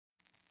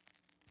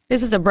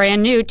This is a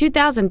brand new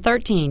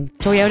 2013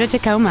 Toyota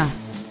Tacoma.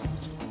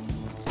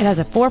 It has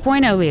a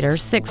 4.0-liter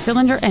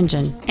six-cylinder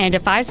engine and a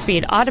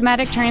 5-speed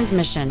automatic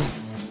transmission.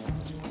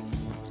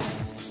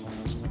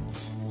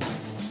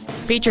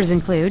 Features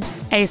include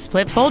a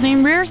split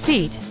folding rear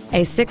seat,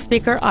 a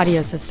 6-speaker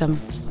audio system,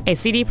 a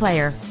CD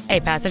player, a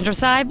passenger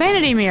side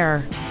vanity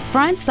mirror,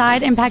 front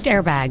side impact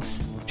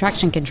airbags,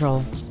 traction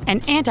control,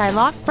 an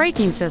anti-lock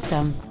braking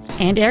system,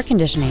 and air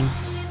conditioning.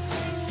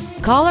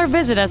 Call or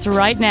visit us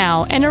right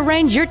now and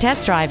arrange your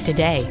test drive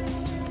today.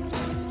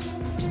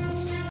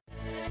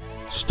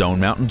 Stone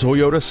Mountain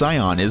Toyota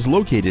Scion is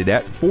located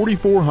at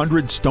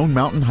 4400 Stone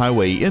Mountain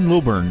Highway in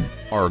Lilburn.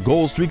 Our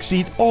goal is to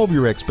exceed all of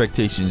your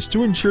expectations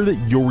to ensure that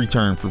you'll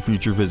return for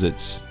future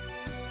visits.